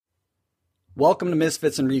Welcome to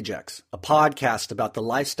Misfits and Rejects, a podcast about the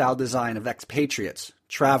lifestyle design of expatriates,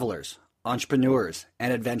 travelers, entrepreneurs,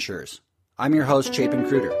 and adventurers. I'm your host, Chapin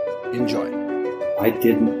Cruder. Enjoy. I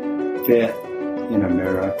didn't fit in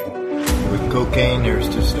America. With cocaine, there's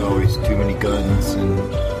just always too many guns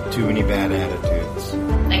and too many bad attitudes.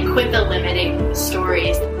 I quit the limiting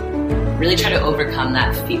stories. Really try to overcome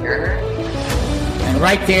that fear. And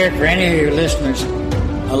right there, for any of your listeners,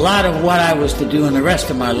 a lot of what I was to do in the rest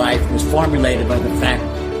of my life was formulated by the fact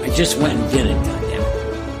I just went and did it, goddammit.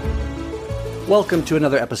 Welcome to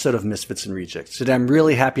another episode of Misfits and Rejects. Today I'm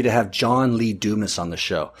really happy to have John Lee Dumas on the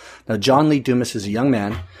show. Now, John Lee Dumas is a young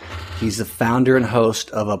man. He's the founder and host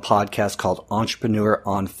of a podcast called Entrepreneur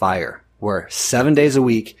on Fire, where 7 days a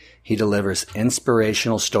week he delivers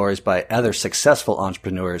inspirational stories by other successful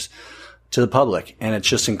entrepreneurs to the public. And it's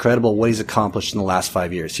just incredible what he's accomplished in the last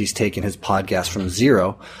 5 years. He's taken his podcast from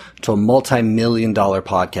zero to a multi-million-dollar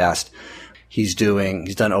podcast. He's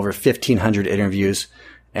done over 1,500 interviews,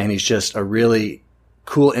 and he's just a really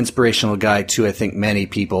cool, inspirational guy to, I think, many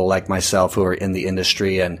people like myself who are in the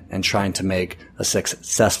industry and trying to make a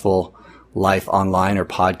successful life online or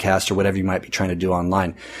podcast or whatever you might be trying to do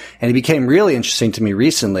online. And he became really interesting to me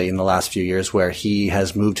recently in the last few years, where he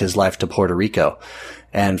has moved his life to Puerto Rico.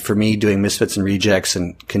 And for me, doing Misfits and Rejects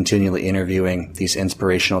and continually interviewing these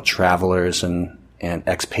inspirational travelers and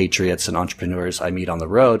expatriates and entrepreneurs I meet on the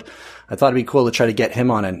road, I thought it'd be cool to try to get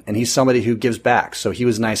him on. And he's somebody who gives back. So he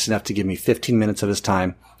was nice enough to give me 15 minutes of his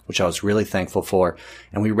time, which I was really thankful for.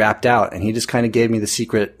 And we wrapped out, and he just kind of gave me the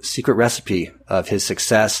secret recipe of his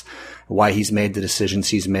success, why he's made the decisions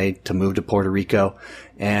he's made to move to Puerto Rico,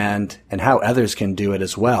 and how others can do it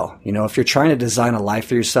as well. You know, if you're trying to design a life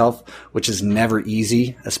for yourself, which is never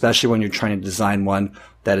easy, especially when you're trying to design one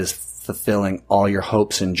that is fulfilling all your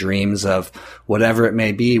hopes and dreams of whatever it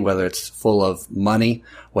may be, whether it's full of money,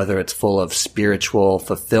 whether it's full of spiritual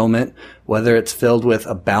fulfillment, whether it's filled with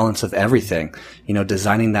a balance of everything. You know,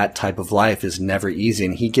 designing that type of life is never easy.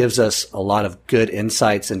 And he gives us a lot of good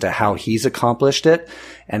insights into how he's accomplished it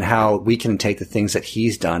and how we can take the things that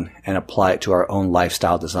he's done and apply it to our own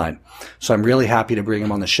lifestyle design. So I'm really happy to bring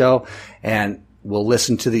him on the show, and we'll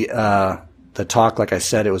listen to the talk. Like I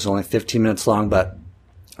said, it was only 15 minutes long, but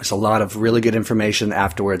there's a lot of really good information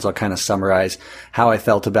afterwards. I'll kind of summarize how I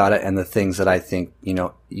felt about it and the things that I think, you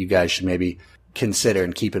know, you guys should maybe consider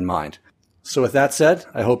and keep in mind. So with that said,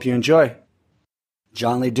 I hope you enjoy.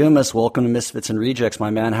 John Lee Dumas, welcome to Misfits and Rejects, my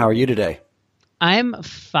man. How are you today? I'm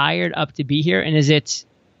fired up to be here. And is it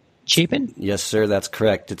Chapin? Yes, sir. That's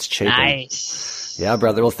correct. It's Chapin. Nice. Yeah,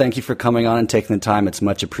 brother. Well, thank you for coming on and taking the time. It's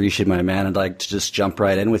much appreciated, my man. I'd like to just jump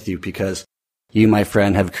right in with you because you, my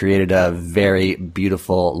friend, have created a very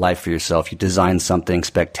beautiful life for yourself. You designed something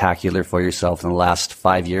spectacular for yourself in the last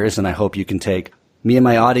 5 years, and I hope you can take me and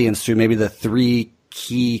my audience through maybe the 3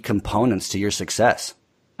 key components to your success.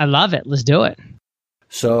 I love it. Let's do it.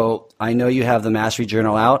 So I know you have the Mastery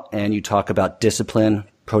Journal out, and you talk about discipline,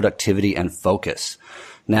 productivity, and focus.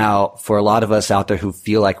 Now, for a lot of us out there who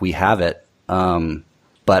feel like we have it,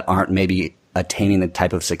 but aren't maybe attaining the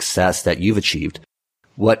type of success that you've achieved,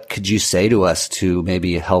 what could you say to us to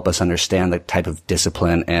maybe help us understand the type of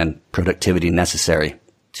discipline and productivity necessary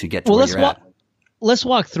to get to where you're at? Let's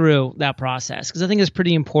walk through that process, because I think it's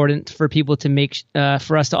pretty important for people to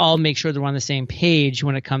for us to all make sure that we're on the same page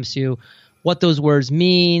when it comes to what those words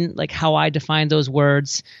mean, like how I define those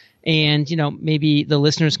words. And, you know, maybe the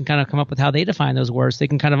listeners can kind of come up with how they define those words. They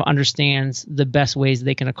can kind of understand the best ways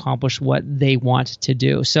they can accomplish what they want to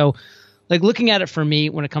do. So, like, looking at it for me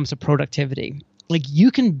when it comes to productivity, like,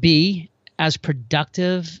 you can be as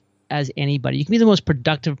productive as anybody. You can be the most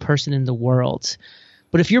productive person in the world.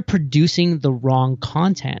 But if you're producing the wrong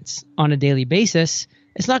content on a daily basis,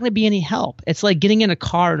 it's not going to be any help. It's like getting in a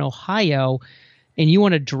car in Ohio and you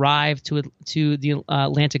want to drive to the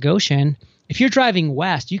Atlantic Ocean. If you're driving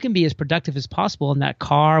west, you can be as productive as possible in that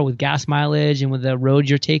car with gas mileage and with the road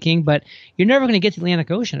you're taking, but you're never going to get to the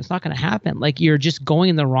Atlantic Ocean. It's not going to happen. Like, you're just going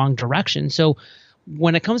in the wrong direction. So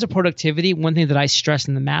when it comes to productivity, one thing that I stress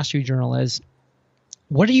in the Mastery Journal is,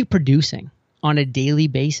 what are you producing on a daily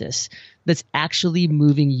basis that's actually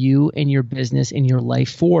moving you and your business and your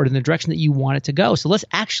life forward in the direction that you want it to go? So let's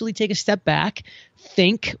actually take a step back,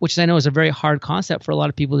 think, which I know is a very hard concept for a lot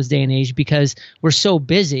of people this day and age because we're so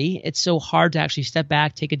busy. It's so hard to actually step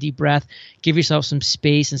back, take a deep breath, give yourself some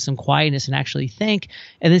space and some quietness and actually think,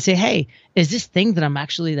 and then say, hey, is this thing that I'm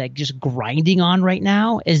actually like just grinding on right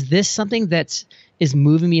now? Is this something that is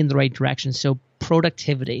moving me in the right direction? So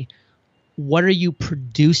productivity. What are you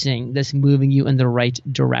producing that's moving you in the right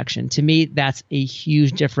direction? To me, that's a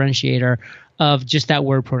huge differentiator of just that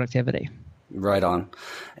word productivity. Right on.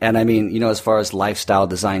 And I mean, as far as lifestyle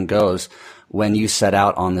design goes, when you set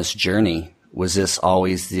out on this journey, was this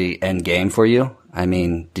always the end game for you? I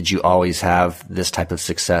mean, did you always have this type of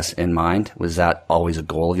success in mind? Was that always a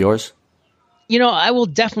goal of yours? I will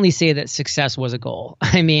definitely say that success was a goal.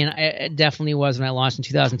 I mean, it definitely was when I launched in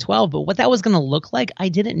 2012, but what that was going to look like, I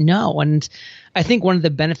didn't know. And I think one of the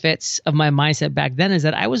benefits of my mindset back then is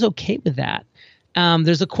that I was okay with that.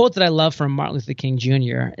 There's a quote that I love from Martin Luther King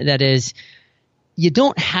Jr. that is, you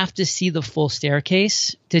don't have to see the full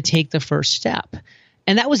staircase to take the first step.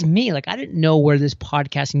 And that was me. Like, I didn't know where this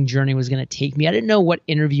podcasting journey was going to take me. I didn't know what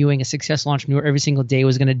interviewing a successful entrepreneur every single day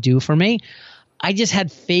was going to do for me. I just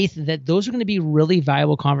had faith that those were going to be really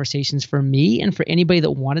valuable conversations for me and for anybody that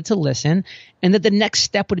wanted to listen, and that the next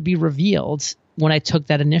step would be revealed when I took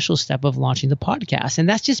that initial step of launching the podcast. And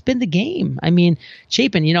that's just been the game. I mean,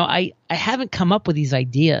 Chapin, I haven't come up with these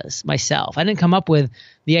ideas myself. I didn't come up with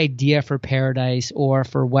the idea for Paradise or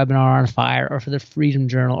for Webinar on Fire or for the Freedom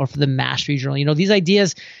Journal or for the Mastery Journal. These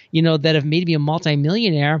ideas, that have made me a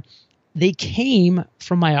multimillionaire, they came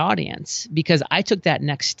from my audience because I took that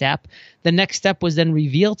next step. The next step was then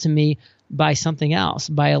revealed to me by something else,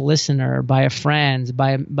 by a listener, by a friend,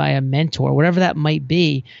 by a mentor, whatever that might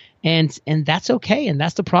be. And that's okay. And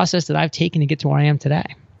that's the process that I've taken to get to where I am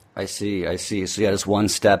today. I see. So yeah, just one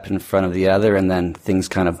step in front of the other, and then things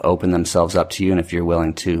kind of open themselves up to you. And if you're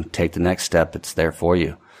willing to take the next step, it's there for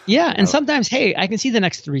you. Yeah. And sometimes, hey, I can see the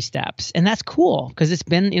next 3 steps, and that's cool because it's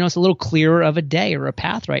been, it's a little clearer of a day or a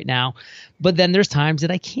path right now. But then there's times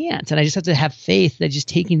that I can't. And I just have to have faith that just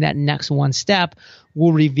taking that next one step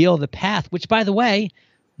will reveal the path, which, by the way,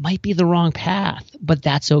 might be the wrong path. But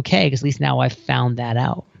that's okay because at least now I've found that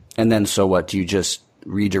out. And then so what? Do you just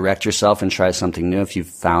redirect yourself and try something new if you've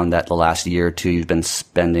found that the last year or two you've been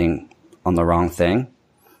spending on the wrong thing?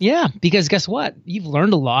 Yeah, because guess what? You've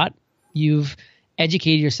learned a lot. You've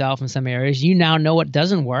educated yourself in some areas. You now know what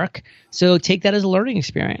doesn't work. So take that as a learning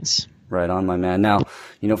experience. Right on, my man. Now,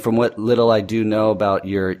 from what little I do know about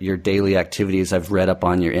your daily activities, I've read up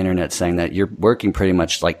on your internet saying that you're working pretty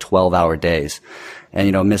much like 12-hour days.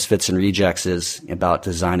 And, Misfits and Rejects is about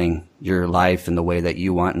designing your life in the way that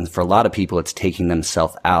you want. And for a lot of people, it's taking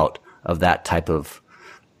themselves out of that type of,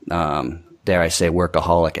 dare I say,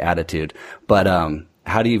 workaholic attitude. But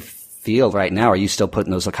how do you feel right now? Are you still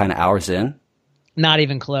putting those kind of hours in? Not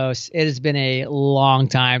even close. It has been a long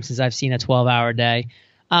time since I've seen a 12-hour day.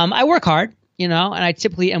 I work hard, and I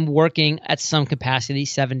typically am working at some capacity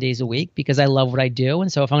 7 days a week because I love what I do.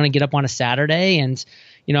 And so if I'm going to get up on a Saturday and,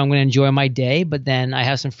 I'm going to enjoy my day, but then I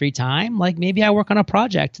have some free time, like maybe I work on a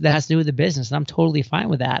project that has to do with the business, and I'm totally fine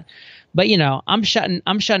with that. But, I'm shutting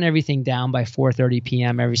everything down by 4:30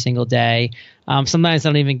 p.m. every single day. Sometimes I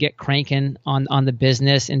don't even get cranking on the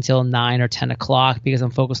business until 9 or 10 o'clock because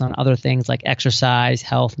I'm focused on other things like exercise,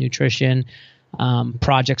 health, nutrition,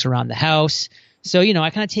 projects around the house. So, I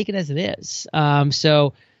kind of take it as it is.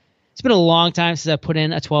 So it's been a long time since I put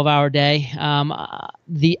in a 12-hour day.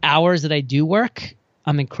 The hours that I do work,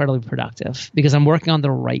 I'm incredibly productive because I'm working on the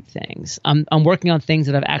right things. I'm working on things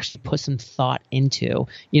that I've actually put some thought into.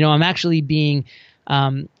 I'm actually being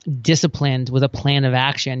disciplined with a plan of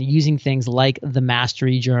action, using things like the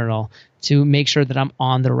Mastery Journal to make sure that I'm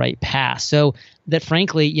on the right path. So that,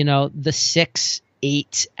 frankly, the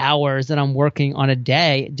 6-8 hours that I'm working on a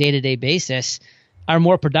day-to-day basis are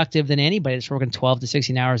more productive than anybody that's working 12 to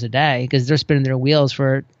 16 hours a day because they're spinning their wheels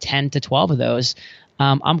for 10 to 12 of those.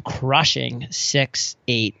 I'm crushing 6,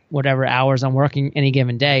 8, whatever hours I'm working any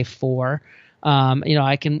given day for.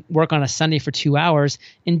 I can work on a Sunday for 2 hours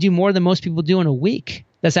and do more than most people do in a week.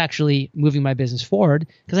 That's actually moving my business forward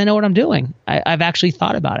because I know what I'm doing. I've actually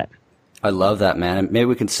thought about it. I love that, man. And maybe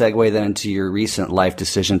we can segue then into your recent life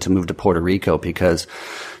decision to move to Puerto Rico because,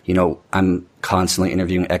 I'm constantly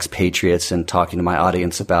interviewing expatriates and talking to my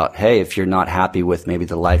audience about, hey, if you're not happy with maybe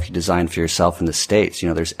the life you designed for yourself in the States,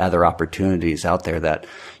 there's other opportunities out there that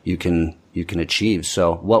you can achieve.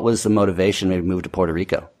 So what was the motivation to maybe move to Puerto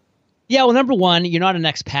Rico? Yeah, well, number one, you're not an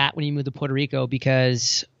expat when you move to Puerto Rico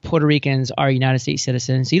because Puerto Ricans are United States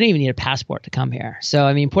citizens. So you don't even need a passport to come here.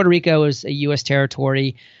 So, Puerto Rico is a U.S.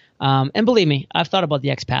 territory. And believe me, I've thought about the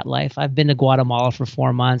expat life. I've been to Guatemala for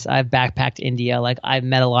 4 months. I've backpacked India. I've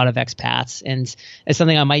met a lot of expats, and it's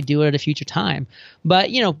something I might do at a future time. But,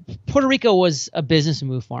 Puerto Rico was a business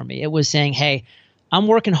move for me. It was saying, hey, I'm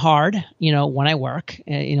working hard, when I work,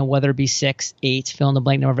 whether it be 6, 8, fill in the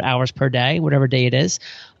blank number of hours per day, whatever day it is.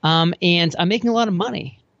 And I'm making a lot of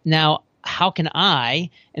money. Now, how can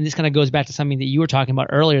I, and this kind of goes back to something that you were talking about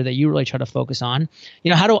earlier that you really try to focus on,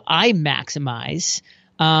 how do I maximize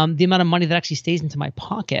the amount of money that actually stays into my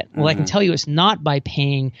pocket? Well, I can tell you it's not by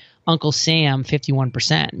paying Uncle Sam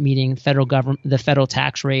 51%, meaning the federal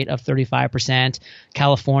tax rate of 35%,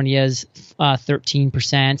 California's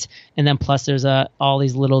 13%, and then plus there's all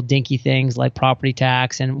these little dinky things like property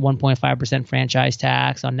tax and 1.5% franchise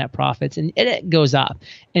tax on net profits, and it goes up,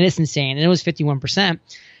 and it's insane. And it was 51%.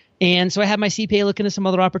 And so I had my CPA look into some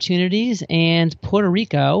other opportunities, and Puerto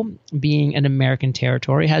Rico, being an American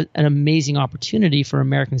territory, has an amazing opportunity for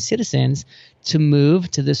American citizens to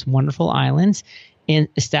move to this wonderful island and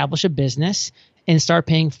establish a business and start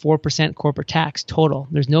paying 4% corporate tax total.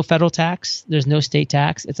 There's no federal tax. There's no state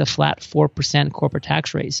tax. It's a flat 4% corporate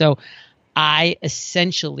tax rate. So I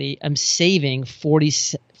essentially am saving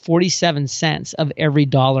 47 cents of every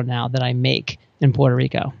dollar now that I make in Puerto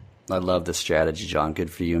Rico. I love the strategy, John.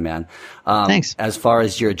 Good for you, man. Thanks. As far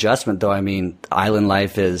as your adjustment, though, I mean, island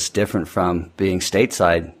life is different from being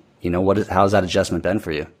stateside. You know, how's that adjustment been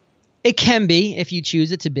for you? It can be if you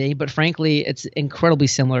choose it to be, but frankly, it's incredibly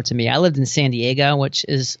similar to me. I lived in San Diego, which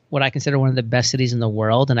is what I consider one of the best cities in the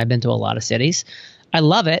world, and I've been to a lot of cities. I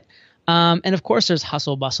love it. And of course, there's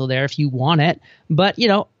hustle bustle there if you want it. But, you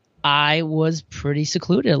know, I was pretty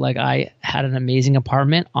secluded. Like, I had an amazing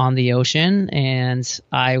apartment on the ocean, and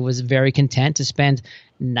I was very content to spend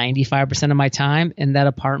 95% of my time in that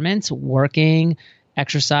apartment working,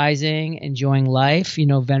 exercising, enjoying life, you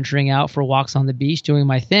know, venturing out for walks on the beach, doing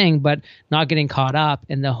my thing, but not getting caught up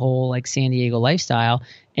in the whole like San Diego lifestyle.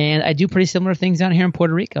 And I do pretty similar things down here in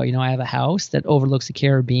Puerto Rico. You know, I have a house that overlooks the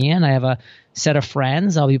Caribbean. I have a set of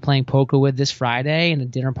friends I'll be playing poker with this Friday and a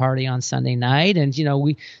dinner party on Sunday night. And, you know,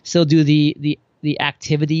 we still do the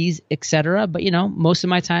activities, etc. But, you know, most of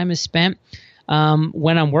my time is spent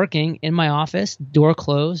when I'm working in my office, door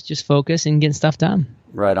closed, just focus and getting stuff done.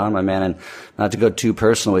 Right on, my man. And not to go too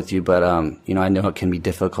personal with you, but, you know, I know it can be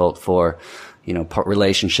difficult for, you know,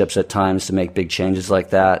 relationships at times to make big changes like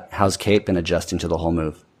that. How's Kate been adjusting to the whole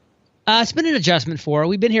move? It's been an adjustment for her.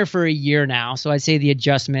 We've been here for a year now, so I'd say the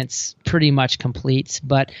adjustment's pretty much complete.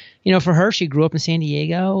 But, you know, for her, she grew up in San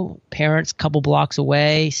Diego, parents a couple blocks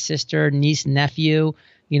away, sister, niece, nephew,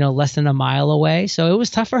 you know, less than a mile away. So it was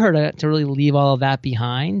tough for her to really leave all of that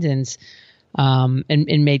behind and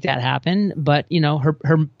make that happen. But, you know,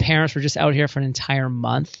 her parents were just out here for an entire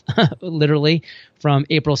month, literally from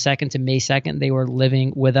April 2nd to May 2nd. They were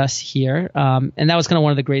living with us here. And that was kind of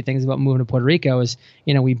one of the great things about moving to Puerto Rico is,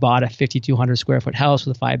 you know, we bought a 5,200 square foot house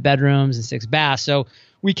with 5 bedrooms and 6 baths. So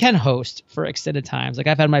we can host for extended times. Like,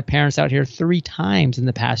 I've had my parents out here 3 times in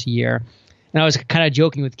the past year. And I was kind of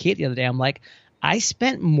joking with Kate the other day. I'm like, I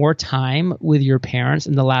spent more time with your parents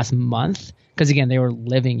in the last month, because again, they were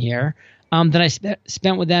living here, than I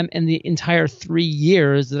spent with them in the entire 3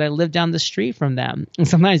 years that I lived down the street from them. And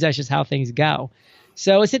sometimes that's just how things go.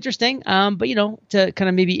 So it's interesting. But, you know, to kind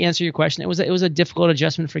of maybe answer your question, it was a difficult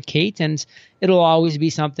adjustment for Kate, and it'll always be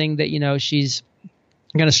something that, you know, she's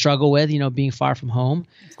going to struggle with, you know, being far from home.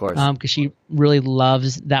 Of course. Because she really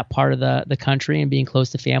loves that part of the country and being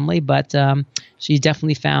close to family. But she's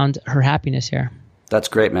definitely found her happiness here. That's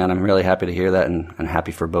great, man. I'm really happy to hear that, and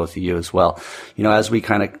happy for both of you as well. You know, as we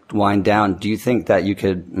kind of wind down, do you think that you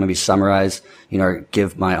could maybe summarize, you know, or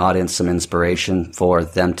give my audience some inspiration for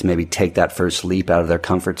them to maybe take that first leap out of their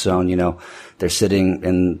comfort zone? You know, they're sitting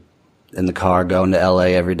in the car going to LA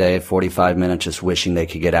every day, 45 minutes, just wishing they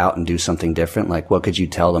could get out and do something different. Like, what could you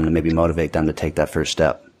tell them to maybe motivate them to take that first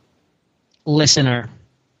step? Listener,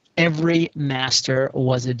 every master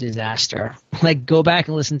was a disaster. Like, go back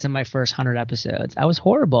and listen to my first 100 episodes. I was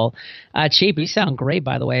horrible. Chapey, you sound great,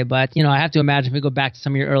 by the way, but, you know, I have to imagine if we go back to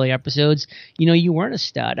some of your early episodes, you know, you weren't a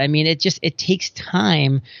stud. I mean, it takes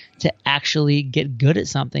time to actually get good at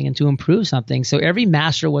something and to improve something. So every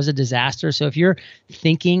master was a disaster. So if you're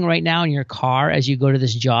thinking right now in your car as you go to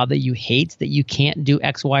this job that you hate, that you can't do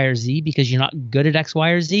X, Y, or Z because you're not good at X, Y,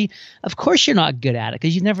 or Z, of course you're not good at it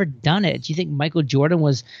because you've never done it. Do you think Michael Jordan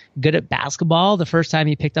was good at basketball the first time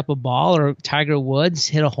he picked up a ball, or Tiger Woods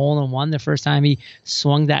hit a hole-in-one the first time he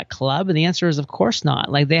swung that club? And the answer is, of course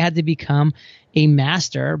not. Like, they had to become a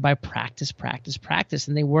master by practice.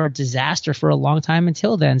 And they were a disaster for a long time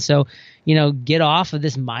until then. So, you know, get off of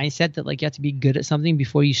this mindset that, like, you have to be good at something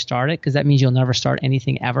before you start it, because that means you'll never start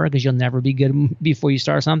anything ever, because you'll never be good before you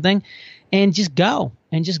start something. And just go.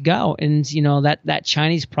 And, you know, that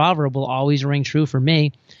Chinese proverb will always ring true for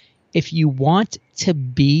me. If you want to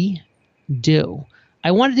be, do.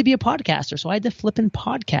 I wanted to be a podcaster, so I had to flip and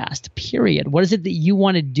podcast, period. What is it that you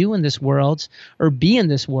want to do in this world, or be in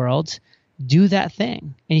this world? Do that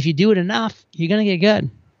thing. And if you do it enough, you're going to get good.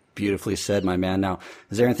 Beautifully said, my man. Now,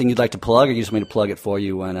 is there anything you'd like to plug, or you just want me to plug it for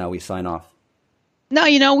you when we sign off?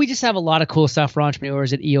 No, we just have a lot of cool stuff for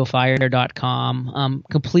entrepreneurs at eofire.com.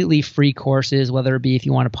 Completely free courses, whether it be if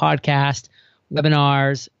you want a podcast,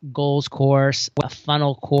 webinars, goals course, a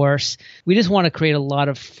funnel course. We just want to create a lot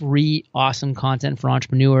of free, awesome content for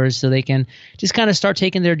entrepreneurs so they can just kind of start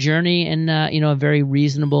taking their journey in a very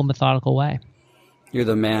reasonable, methodical way. You're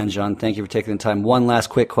the man, John. Thank you for taking the time. One last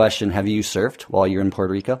quick question. Have you surfed while you're in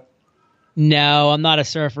Puerto Rico? No, I'm not a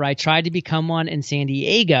surfer. I tried to become one in San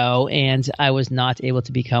Diego, and I was not able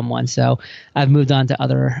to become one. So I've moved on to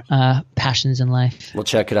other passions in life. Well,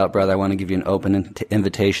 check it out, brother. I want to give you an open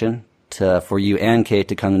invitation for you and Kate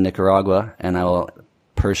to come to Nicaragua, and I will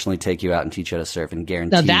personally take you out and teach you how to surf and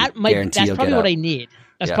guarantee. Now that's probably what I need.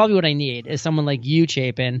 That's Yeah. probably what I need is someone like you,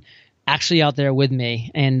 Chapin, actually out there with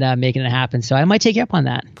me and making it happen. So I might take you up on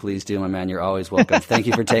that. Please do, my man. You're always welcome. Thank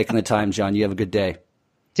you for taking the time, John. You have a good day.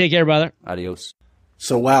 Take care, brother. Adios.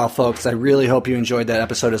 So wow, folks, I really hope you enjoyed that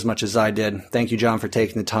episode as much as I did. Thank you, John, for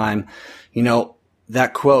taking the time.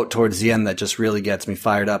 That quote towards the end that just really gets me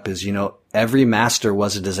fired up is, every master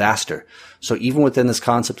was a disaster. So even within this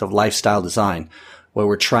concept of lifestyle design, where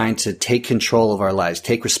we're trying to take control of our lives,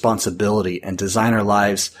 take responsibility, and design our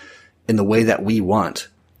lives in the way that we want,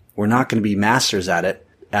 we're not going to be masters at it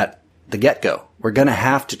at the get-go. We're going to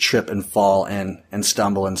have to trip and fall and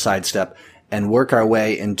stumble and sidestep and work our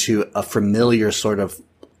way into a familiar sort of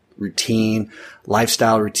routine,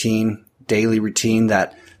 lifestyle routine, daily routine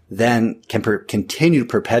that then can continue to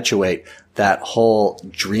perpetuate that whole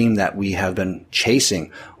dream that we have been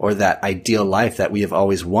chasing or that ideal life that we have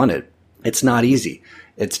always wanted. It's not easy.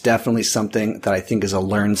 It's definitely something that I think is a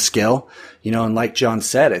learned skill, and like John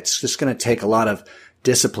said, it's just going to take a lot of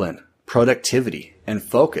discipline, productivity, and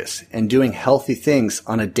focus and doing healthy things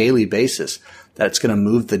on a daily basis that's going to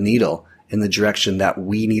move the needle in the direction that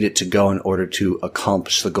we need it to go in order to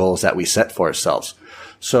accomplish the goals that we set for ourselves.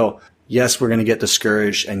 So yes, we're going to get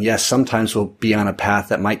discouraged. And yes, sometimes we'll be on a path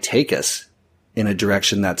that might take us in a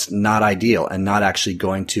direction that's not ideal and not actually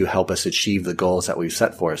going to help us achieve the goals that we've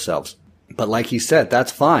set for ourselves. But like he said,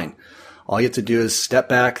 that's fine. All you have to do is step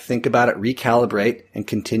back, think about it, recalibrate, and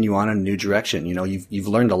continue on in a new direction. You've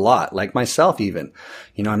learned a lot, like myself even.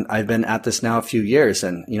 I've been at this now a few years,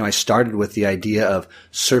 and, I started with the idea of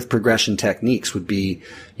surf progression techniques would be,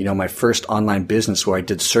 my first online business where I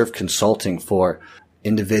did surf consulting for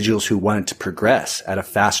individuals who wanted to progress at a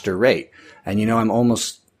faster rate. And, I'm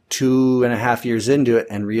almost 2.5 years into it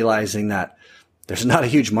and realizing that there's not a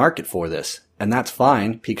huge market for this. And that's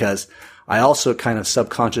fine because I also kind of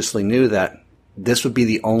subconsciously knew that this would be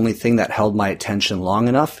the only thing that held my attention long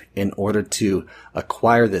enough in order to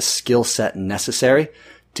acquire this skill set necessary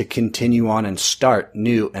to continue on and start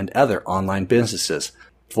new and other online businesses.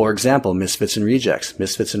 For example, Misfits and Rejects.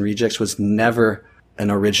 Misfits and Rejects was never an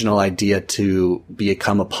original idea to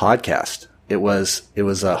become a podcast. It was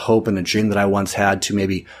a hope and a dream that I once had to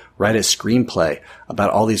maybe write a screenplay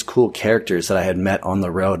about all these cool characters that I had met on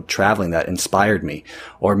the road traveling that inspired me,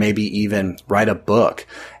 or maybe even write a book.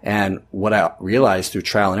 And what I realized through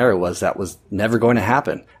trial and error was that was never going to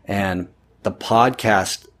happen. And the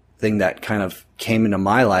podcast thing that kind of came into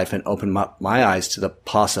my life and opened my eyes to the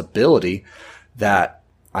possibility that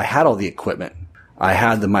I had all the equipment. I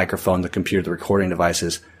had the microphone, the computer, the recording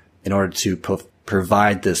devices in order to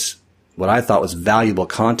provide this what I thought was valuable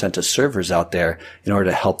content to surfers out there in order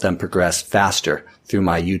to help them progress faster through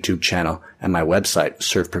my YouTube channel and my website,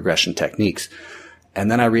 Surf Progression Techniques.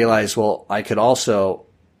 And then I realized, well, I could also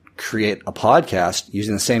create a podcast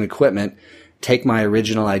using the same equipment, take my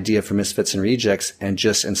original idea for Misfits and Rejects, and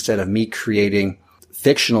just instead of me creating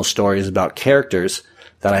fictional stories about characters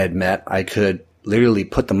that I had met, I could literally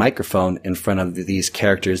put the microphone in front of these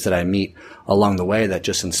characters that I meet along the way that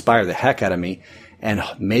just inspire the heck out of me, and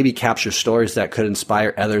maybe capture stories that could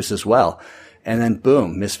inspire others as well. And then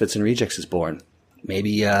boom, Misfits and Rejects is born.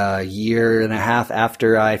 Maybe a 1.5 years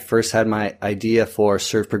after I first had my idea for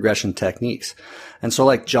Surf Progression Techniques. And so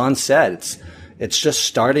like John said, it's just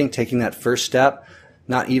starting, taking that first step,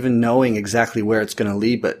 not even knowing exactly where it's going to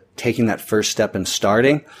lead, but taking that first step and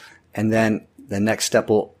starting. And then the next step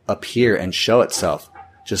will appear and show itself.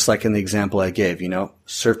 Just like in the example I gave,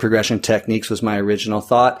 Surf Progression Techniques was my original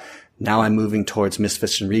thought. Now I'm moving towards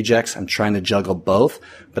Misfits and Rejects. I'm trying to juggle both,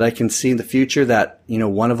 but I can see in the future that,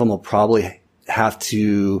 one of them will probably have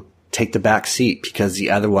to take the back seat because the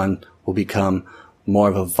other one will become more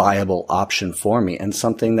of a viable option for me and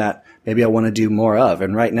something that maybe I want to do more of.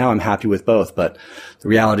 And right now I'm happy with both, but the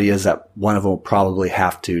reality is that one of them will probably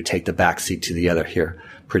have to take the back seat to the other here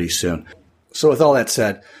pretty soon. So with all that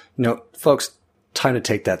said, folks, time to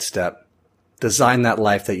take that step. Design that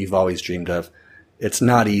life that you've always dreamed of. It's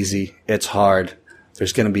not easy. It's hard.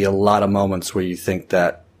 There's going to be a lot of moments where you think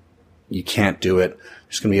that you can't do it.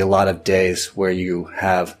 There's going to be a lot of days where you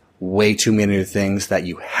have way too many things that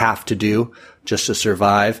you have to do just to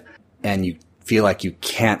survive, and you feel like you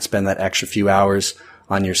can't spend that extra few hours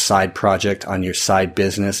on your side project, on your side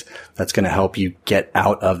business that's going to help you get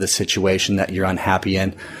out of the situation that you're unhappy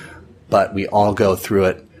in. But we all go through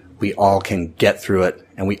it. We all can get through it,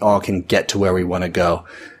 and we all can get to where we want to go.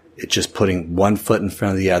 It's just putting one foot in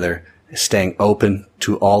front of the other, staying open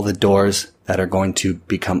to all the doors that are going to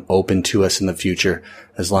become open to us in the future,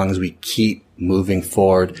 as long as we keep moving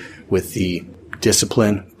forward with the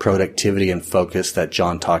discipline, productivity, and focus that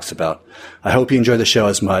John talks about. I hope you enjoy the show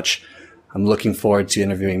as much. I'm looking forward to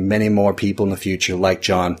interviewing many more people in the future like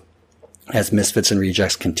John as Misfits and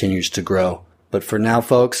Rejects continues to grow. But for now,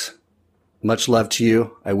 folks, much love to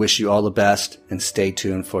you. I wish you all the best, and stay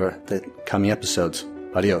tuned for the coming episodes.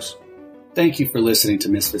 Adios. Thank you for listening to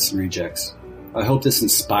Misfits and Rejects. I hope this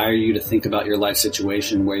inspired you to think about your life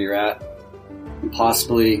situation, where you're at, and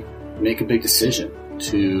possibly make a big decision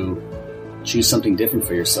to choose something different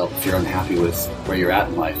for yourself if you're unhappy with where you're at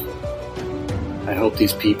in life. I hope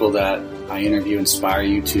these people that I interview inspire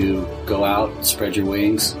you to go out, spread your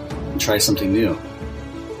wings, and try something new.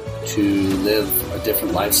 To live a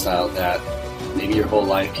different lifestyle that maybe your whole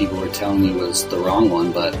life people were telling you was the wrong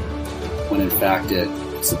one, but when in fact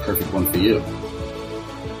it's the perfect one for you.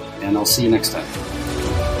 And I'll see you next time.